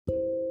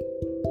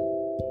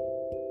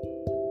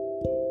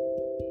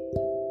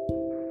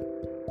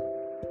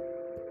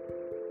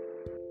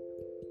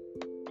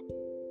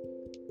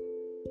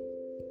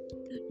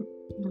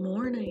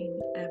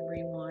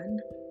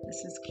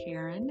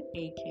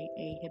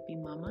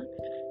Hippie Mama,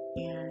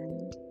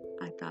 and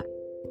I thought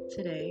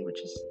today,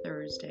 which is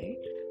Thursday,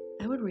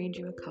 I would read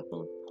you a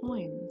couple of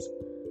poems.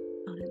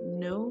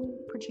 No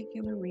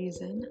particular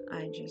reason,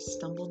 I just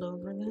stumbled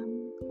over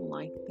them,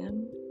 liked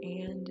them,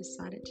 and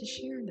decided to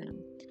share them.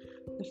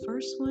 The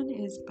first one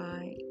is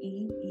by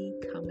E.E.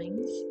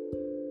 Cummings,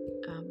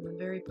 a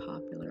very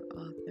popular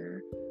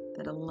author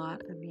that a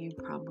lot of you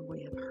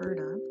probably have heard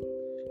of,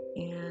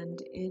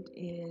 and it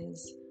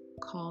is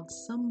called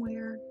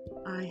Somewhere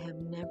I Have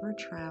Never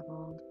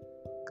Traveled,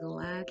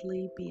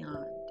 Gladly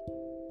Beyond.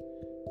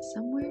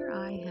 Somewhere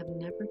I have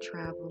never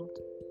traveled,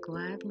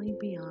 gladly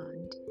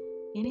beyond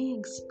any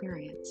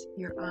experience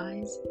your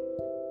eyes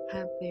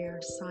have their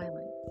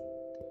silence.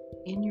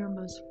 In your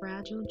most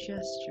fragile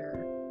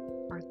gesture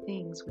are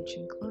things which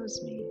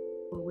enclose me,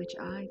 or which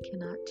I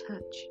cannot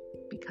touch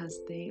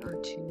because they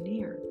are too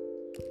near.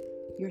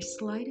 Your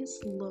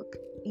slightest look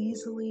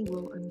easily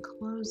will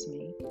enclose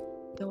me,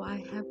 though I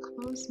have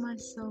closed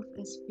myself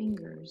as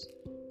fingers.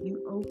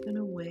 You open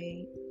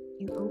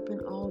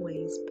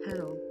always,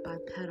 petal by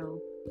petal,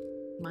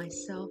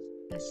 myself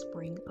as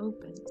spring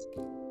opens.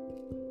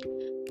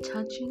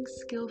 Touching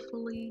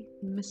skillfully,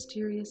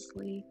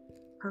 mysteriously,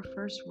 her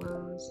first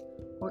rose,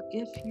 or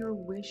if your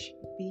wish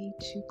be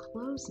to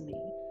close me,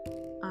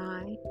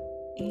 I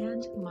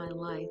and my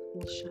life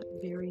will shut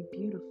very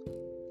beautiful.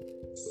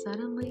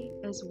 Suddenly,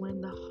 as when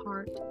the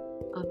heart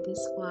of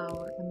this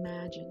flower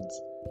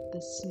imagines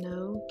the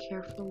snow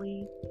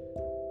carefully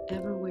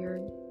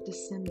everywhere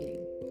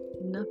descending,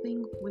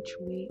 nothing which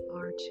we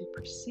are to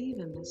perceive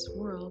in this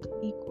world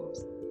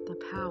equals the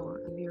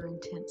power of your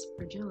intense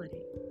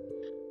fragility,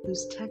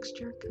 whose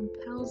texture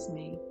compels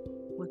me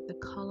with the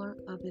color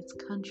of its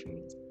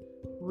countries,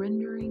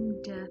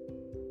 rendering death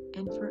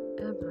and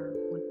forever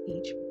with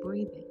each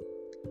breathing.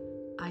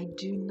 I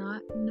do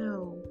not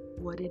know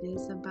what it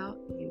is about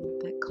you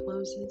that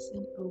closes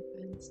and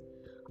opens.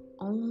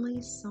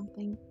 Only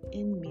something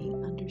in me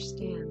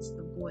understands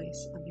the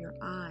voice of your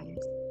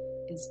eyes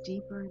is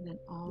deeper than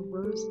all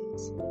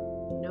roses.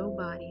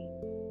 Nobody,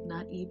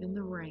 not even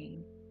the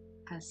rain,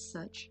 has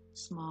such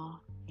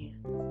small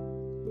hands.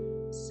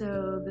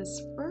 So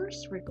this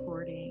first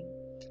recording,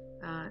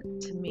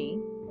 to me,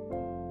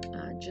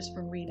 just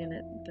from reading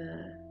it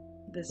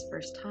this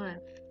first time,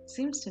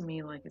 seems to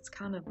me like it's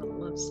kind of a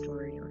love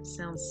story, or it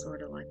sounds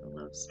sort of like a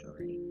love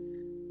story,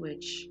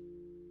 which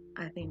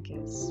I think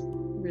is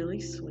really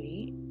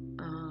sweet.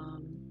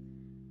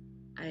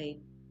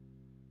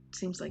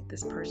 Seems like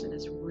this person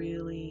is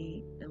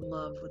really in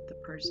love with the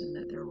person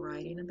that they're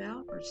writing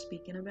about or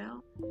speaking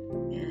about,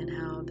 and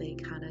how they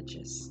kind of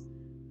just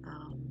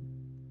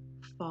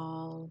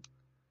fall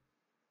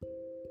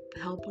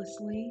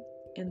helplessly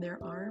in their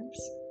arms.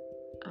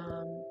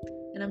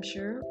 And I'm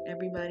sure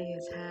everybody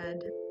has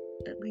had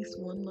at least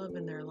one love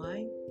in their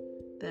life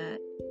that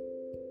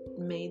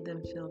made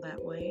them feel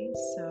that way.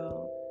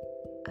 So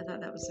I thought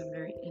that was a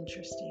very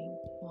interesting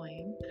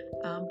poem.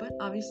 But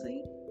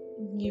obviously,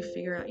 you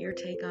figure out your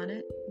take on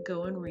it,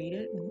 go and read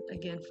it, and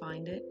again,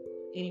 find it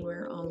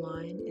anywhere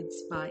online.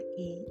 It's by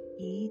E.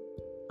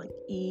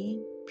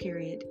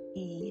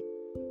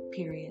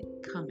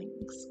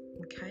 Cummings.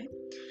 Okay?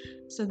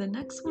 So the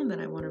next one that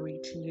I want to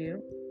read to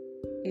you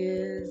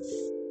is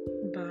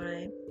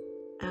by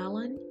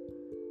Alan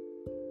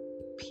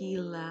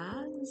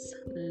Pilaz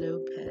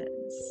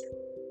Lopez.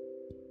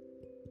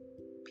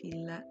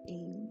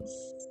 Pilaz.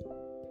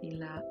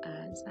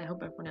 I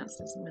hope I pronounced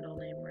his middle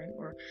name right,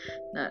 or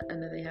not. I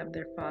know they have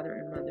their father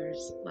and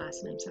mother's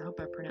last name, so I hope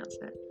I pronounced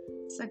that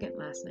second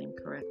last name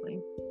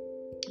correctly.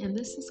 And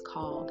this is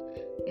called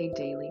A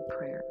Daily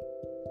Prayer.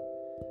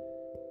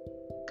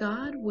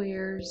 God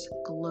wears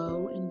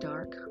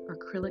glow-in-dark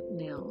acrylic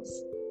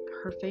nails.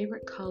 Her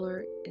favorite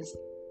color is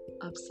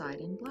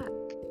upside-in black.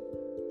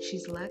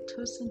 She's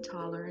lactose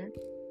intolerant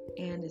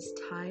and is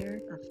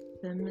tired of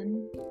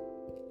feminine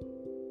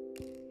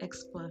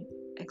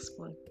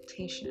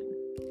exploitation.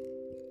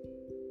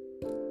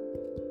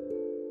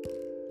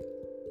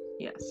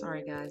 Yeah,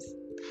 sorry guys.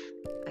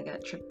 I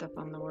got tripped up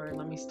on the word.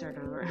 Let me start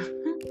over.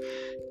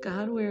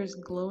 God wears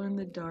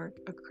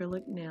glow-in-the-dark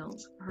acrylic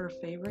nails. Her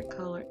favorite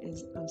color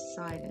is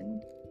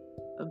obsidian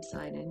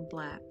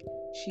black.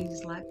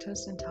 She's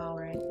lactose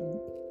intolerant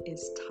and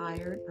is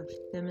tired of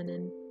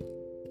feminine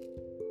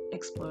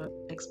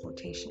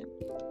exploitation.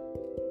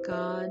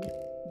 God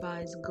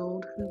buys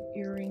gold hoop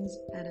earrings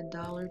at a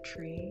Dollar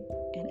Tree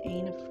and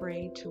ain't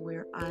afraid to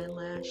wear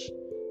eyelash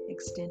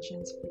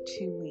extensions for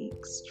 2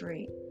 weeks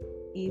straight,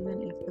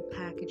 even if the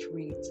package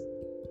reads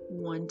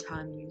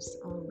one-time use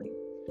only.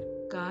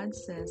 God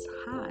says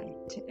hi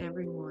to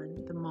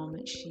everyone the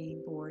moment she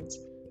boards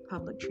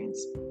public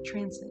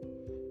transit,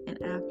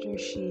 and after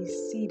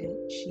she's seated,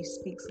 she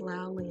speaks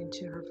loudly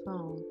into her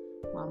phone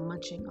while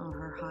munching on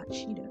her hot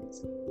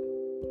Cheetos.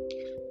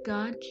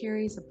 God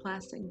carries a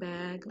plastic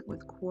bag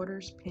with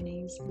quarters,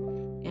 pennies,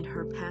 and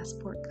her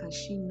passport because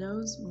she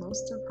knows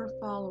most of her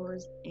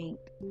followers ain't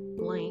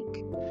blank,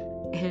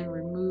 and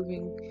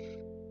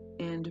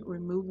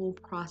removal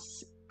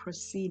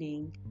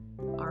proceeding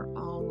are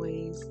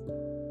always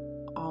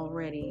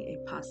already a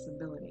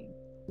possibility.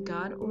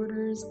 God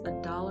orders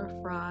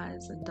 $1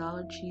 fries,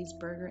 $1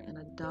 cheeseburger, and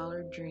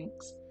 $1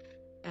 drinks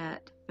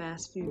at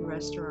fast food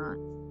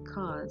restaurants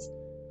because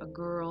a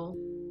girl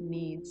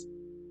needs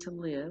to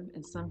live,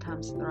 and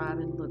sometimes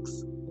thriving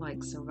looks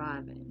like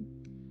surviving.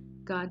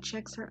 God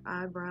checks her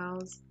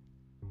eyebrows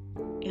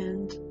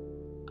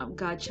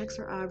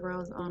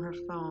on her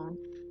phone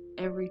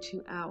every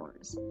 2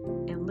 hours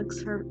and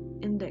licks her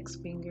index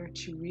finger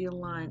to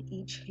realign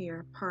each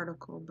hair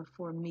particle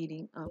before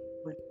meeting up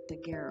with the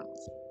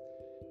girls.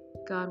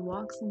 God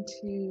walks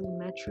into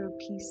Metro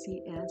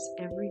PCS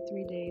every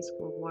 3 days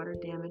for water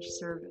damage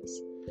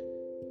service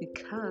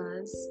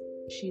because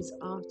she's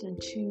often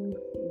too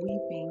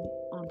weeping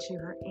onto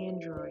her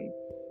Android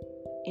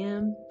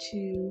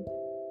M2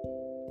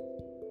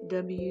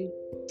 WTHFSA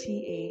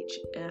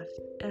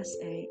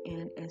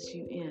and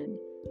SUN,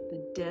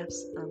 the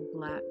deaths of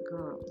Black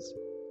girls.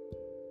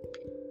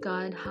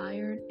 God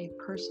hired a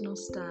personal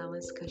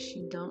stylist because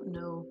she don't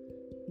know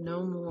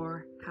no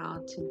more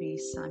how to be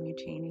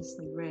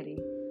simultaneously ready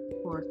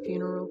for a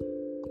funeral,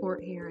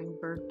 court hearing,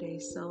 birthday,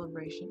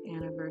 celebration,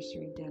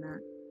 anniversary,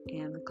 dinner,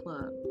 and the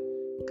club.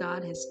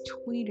 God has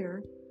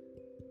Twitter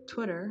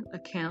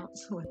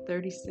accounts with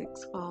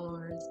 36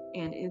 followers,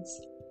 and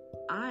it's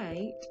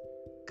aight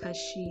because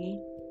she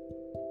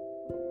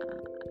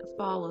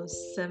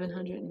follows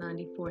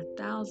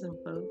 794,000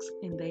 folks,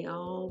 and they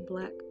all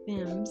Black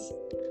femmes,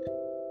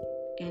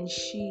 and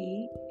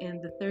she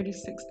and the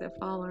 36 that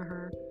follow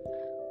her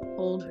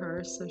hold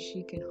her so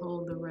she can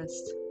hold the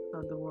rest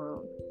of the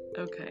world.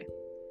 Okay,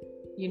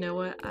 you know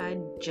what? I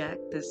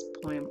jacked this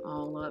poem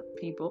all up,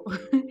 people.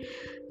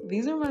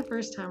 These are my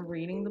first time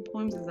reading the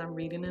poems as I'm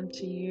reading them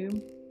to you,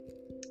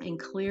 and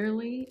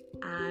clearly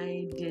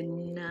I did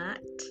not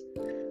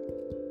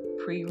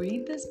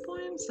pre-read this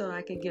poem so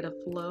I could get a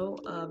flow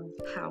of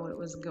how it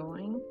was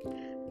going.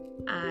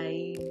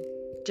 I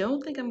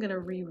don't think I'm going to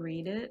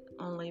reread it,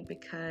 only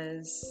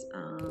because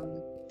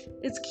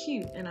it's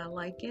cute and I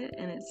like it,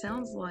 and it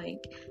sounds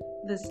like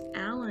this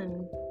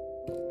Alan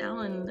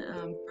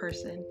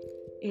person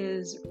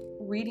is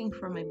reading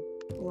from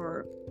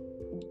or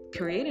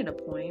created a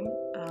poem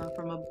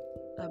from a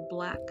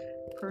Black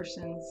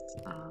person's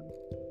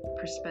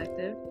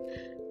perspective,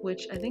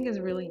 which I think is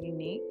really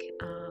unique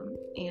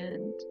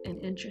and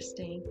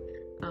interesting.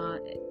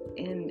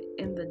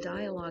 In the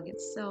dialogue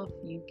itself,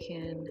 you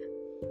can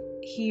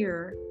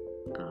hear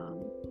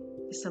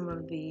some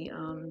of the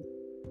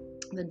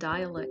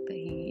dialect that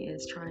he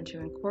is trying to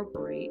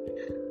incorporate,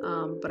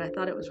 but I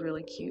thought it was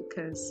really cute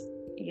because,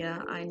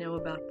 yeah, I know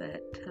about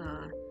that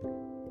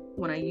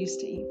when I used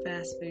to eat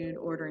fast food,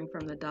 ordering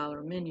from the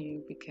dollar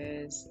menu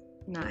because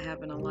not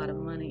having a lot of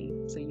money,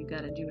 so you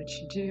got to do what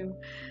you do,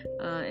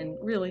 and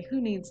really, who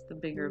needs the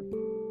bigger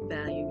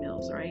value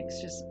meals, right? It's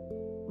just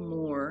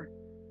more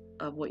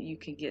of what you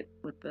could get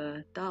with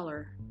the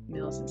dollar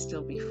meals and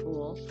still be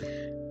full.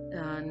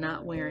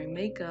 Not wearing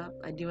makeup,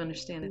 I do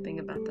understand the thing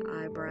about the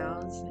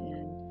eyebrows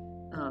and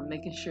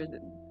making sure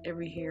that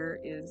every hair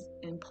is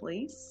in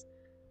place.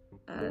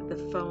 The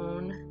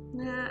phone,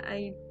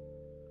 I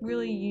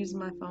really use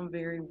my phone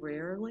very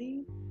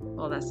rarely.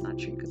 Well, that's not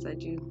true because I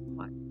do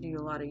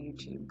a lot of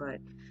YouTube, but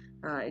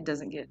it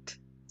doesn't get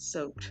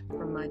soaked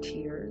from my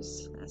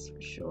tears, that's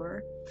for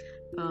sure.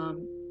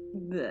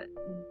 The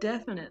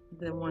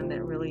one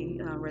that really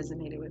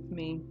resonated with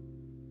me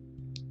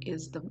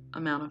is the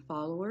amount of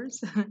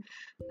followers. I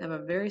have a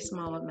very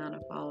small amount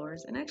of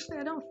followers, and actually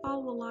I don't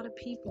follow a lot of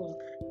people,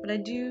 but I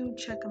do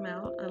check them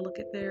out. I look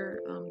at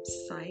their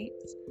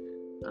sites,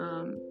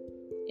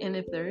 and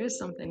if there is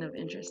something of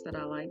interest that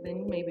I like,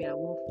 then maybe I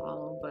will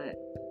follow, but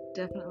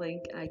definitely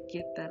I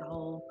get that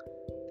whole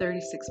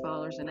 36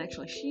 followers, and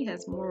actually she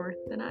has more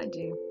than I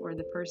do, or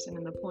the person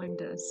in the poem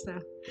does,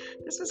 so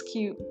this was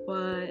cute.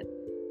 But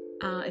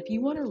if you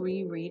want to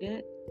reread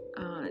it,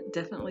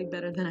 definitely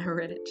better than I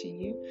read it to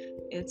you.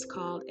 It's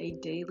called A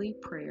Daily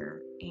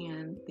Prayer,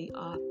 and the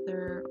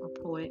author or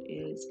poet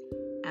is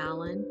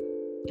Alan,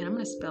 and I'm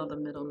going to spell the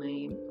middle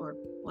name or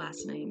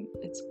last name.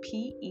 It's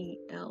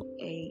P-E-L-A-E-Z,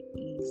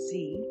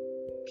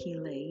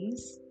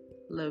 Pelez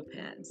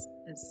Lopez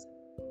is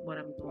what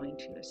I'm going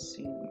to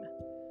assume.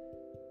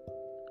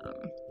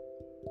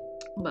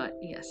 But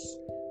yes,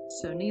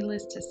 so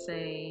needless to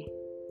say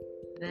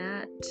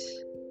that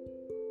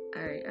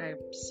I'm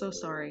so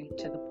sorry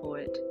to the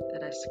poet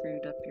that I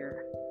screwed up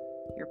your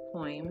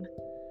poem.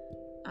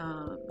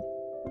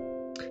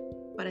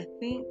 But I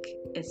think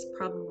it's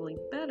probably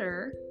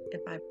better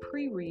if I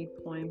pre-read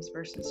poems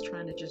versus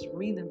trying to just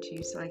read them to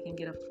you so I can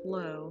get a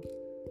flow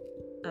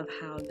of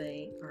how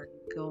they are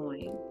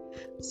going.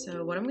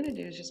 So what I'm going to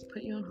do is just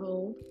put you on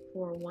hold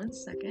for 1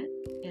 second,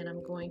 and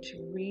I'm going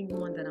to read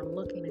one that I'm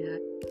looking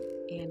at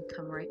and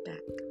come right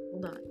back.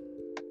 Hold on.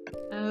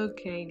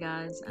 Okay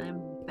guys,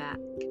 I'm back.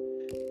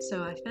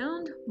 So I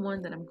found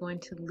one that I'm going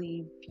to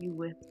leave you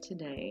with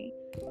today,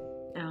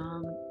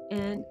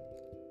 and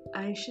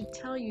I should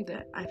tell you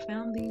that I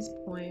found these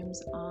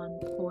poems on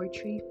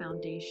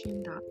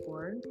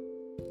poetryfoundation.org.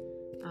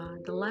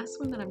 The last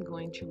one that I'm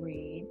going to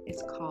read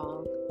is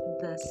called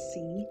The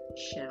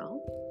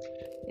Seashell.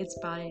 It's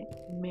by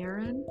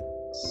Maren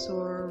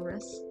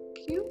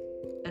Sorescu,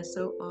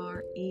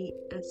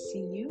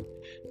 Sorescu,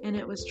 and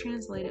it was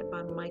translated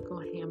by Michael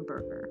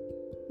Hamburger.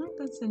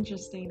 That's an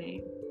interesting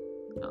name.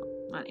 Well,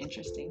 not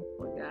interesting,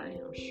 poor guy.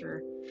 I'm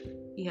sure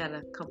he had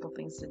a couple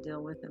things to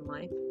deal with in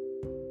life.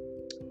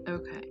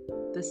 Okay,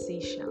 the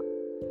seashell.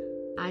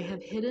 I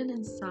have hidden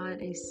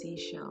inside a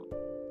seashell,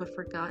 but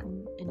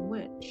forgotten in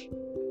which.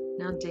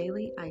 Now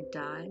daily I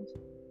dive,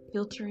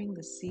 filtering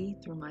the sea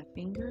through my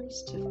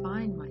fingers to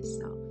find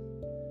myself.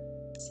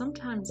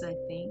 Sometimes I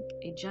think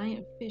a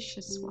giant fish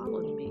has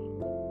swallowed me.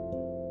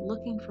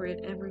 Looking for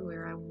it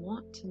everywhere, I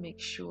want to make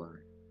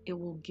sure it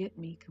will get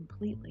me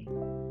completely.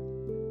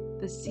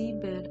 The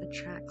seabed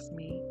attracts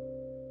me,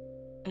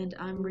 and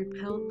I'm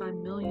repelled by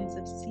millions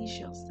of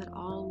seashells that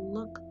all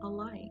look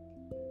alike.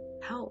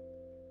 Help!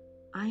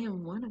 I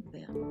am one of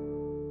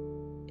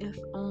them. If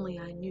only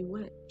I knew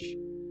which.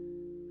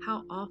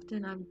 How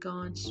often I've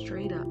gone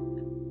straight up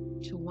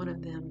to one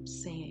of them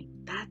saying,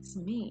 "That's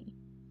me."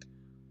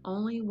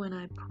 Only when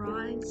I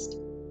prized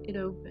it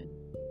open,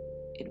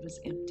 it was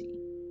empty.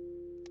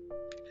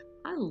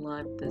 I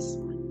love this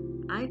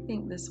one. I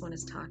think this one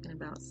is talking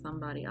about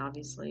somebody,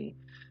 obviously,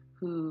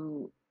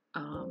 who,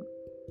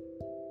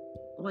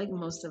 like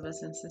most of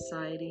us in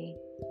society,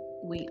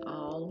 we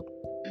all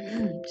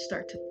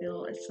start to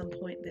feel at some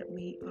point that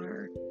we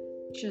are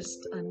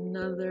just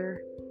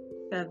another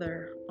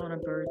feather on a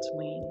bird's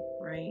wing,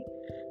 right?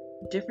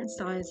 Different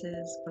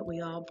sizes, but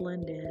we all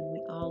blend in.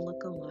 We all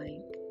look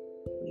alike.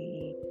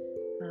 We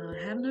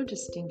have no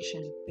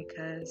distinction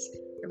because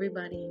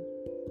everybody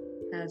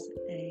has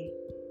a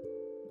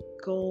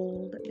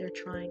goal that they're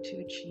trying to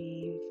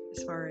achieve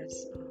as far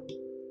as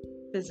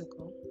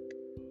physical.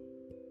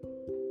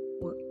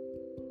 We're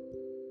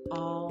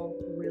all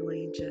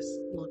really just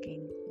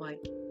looking like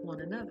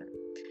one another.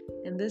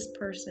 And this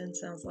person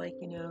sounds like,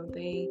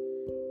 they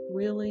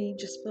really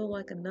just feel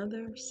like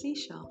another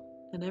seashell.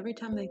 And every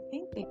time they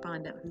think they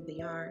find out who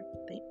they are,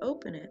 they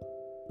open it.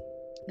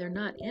 They're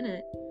not in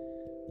it.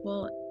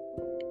 Well,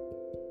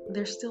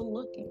 they're still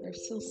looking. They're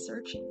still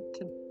searching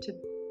to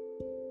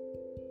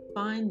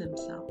find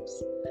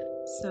themselves.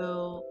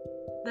 So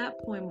that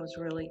poem was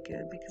really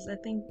good because I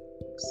think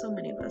so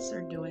many of us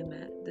are doing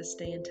that this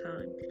day and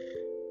time,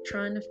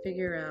 trying to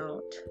figure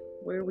out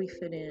where we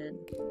fit in.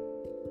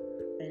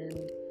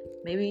 And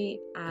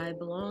maybe I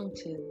belong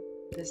to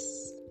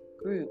this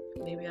group.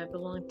 Maybe I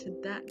belong to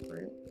that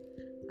group.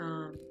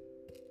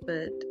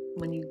 But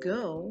when you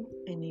go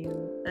and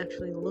you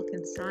actually look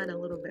inside a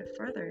little bit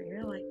further,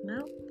 you're like,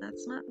 no,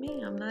 that's not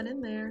me. I'm not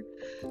in there,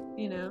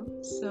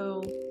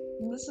 So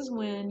this is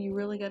when you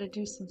really got to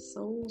do some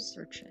soul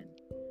searching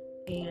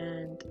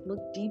and look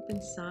deep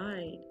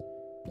inside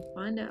and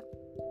find out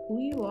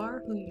who you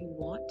are, who you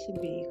want to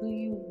be, who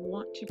you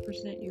want to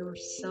present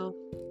yourself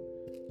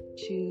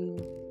to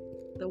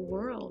the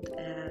world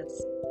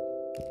as.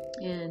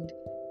 And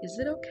is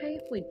it okay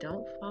if we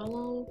don't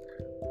follow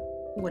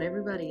what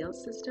everybody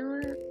else is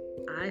doing?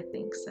 I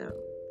think so,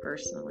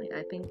 personally.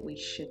 I think we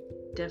should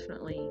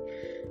definitely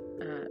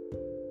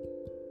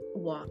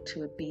walk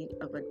to a beat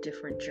of a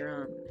different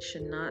drum. It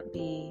should not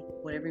be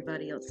what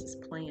everybody else is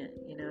playing.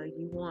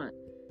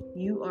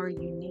 You are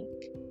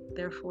unique.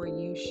 Therefore,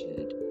 you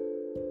should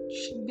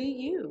be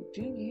you.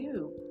 Do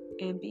you,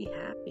 and be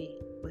happy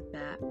with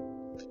that.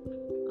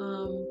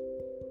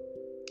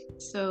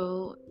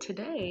 So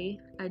today,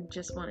 I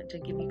just wanted to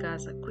give you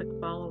guys a quick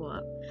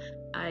follow-up.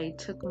 I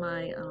took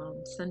my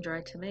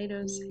sun-dried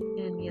tomatoes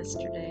in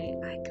yesterday.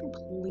 I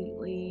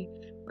completely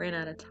ran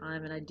out of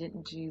time and I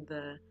didn't do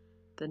the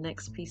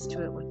next piece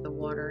to it with the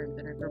water and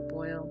vinegar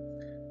boil.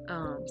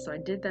 So I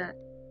did that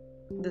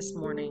this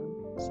morning.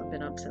 So I've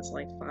been up since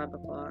like 5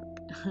 o'clock.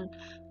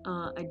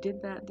 I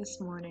did that this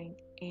morning,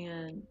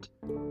 and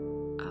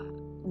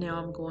now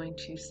I'm going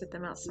to sit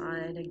them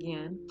outside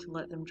again to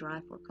let them dry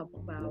for a couple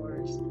of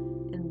hours.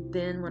 And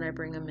then when I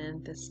bring them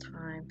in this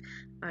time,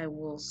 I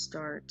will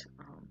start.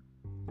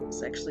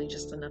 It's actually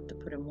just enough to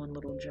put in one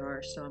little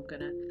jar. So I'm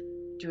going to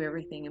do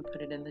everything and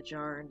put it in the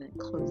jar and then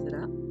close it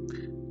up.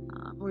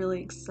 I'm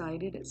really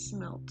excited. It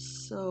smelled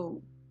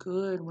so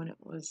good when it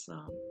was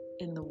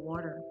in the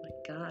water.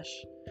 My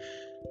gosh.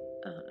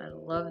 I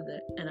loved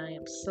it, and I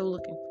am so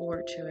looking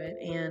forward to it.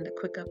 And a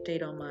quick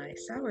update on my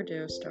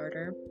sourdough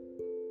starter.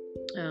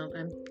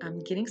 I'm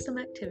getting some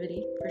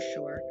activity for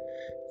sure.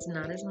 It's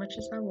not as much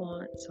as I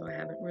want, so I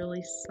haven't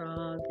really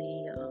saw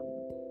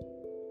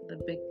the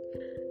big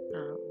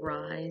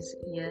rise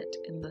yet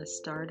in the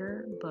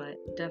starter, but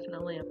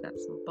definitely I've got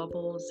some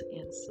bubbles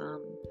and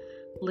some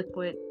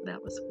liquid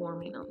that was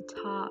forming on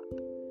top.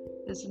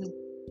 This is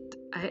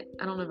I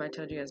don't know if I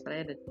told you guys, but I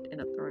had to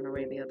end up throwing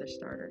away the other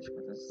starters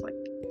because it's like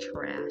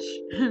trash.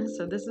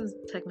 So this is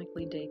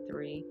technically day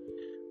 3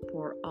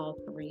 for all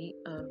 3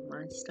 of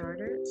my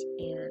starters,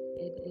 and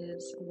it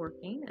is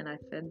working, and I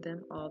fed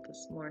them all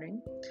this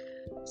morning.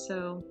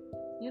 So,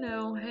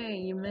 hey,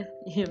 you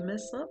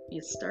mess up,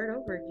 you start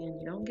over again,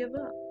 you don't give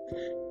up.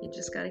 You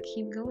just got to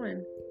keep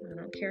going. I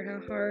don't care how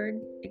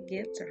hard it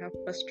gets or how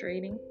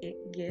frustrating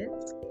it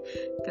gets,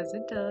 because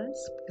it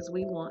does, because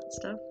we want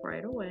stuff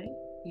right away.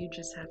 You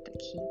just have to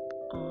keep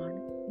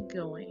on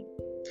going.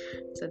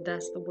 So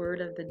that's the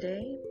word of the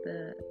day,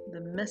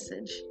 the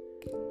message.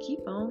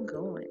 Keep on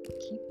going.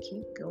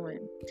 Keep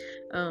going.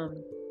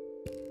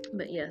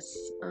 But yes,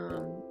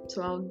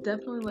 so I'll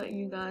definitely let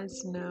you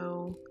guys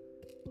know,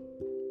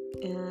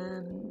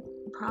 and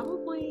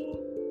probably,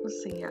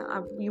 let's see,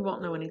 you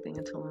won't know anything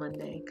until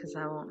Monday, because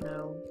I won't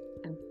know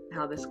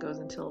how this goes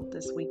until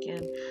this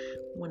weekend,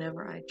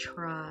 whenever I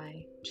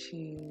try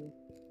to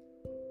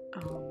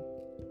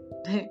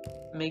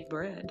make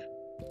bread.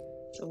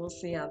 So we'll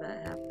see how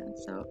that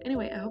happens. So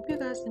anyway, I hope you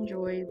guys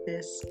enjoyed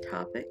this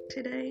topic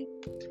today.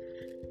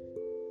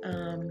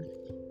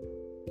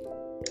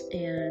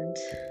 And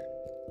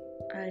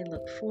I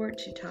look forward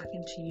to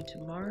talking to you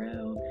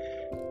tomorrow.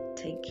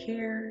 Take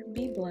care,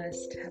 be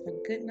blessed, have a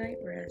good night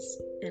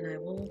rest, and I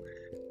will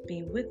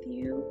be with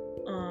you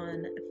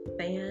on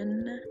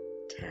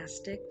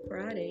Fantastic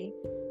Friday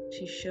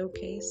to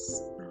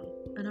showcase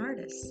an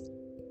artist.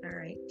 All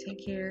right,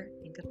 take care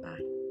and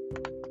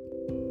goodbye.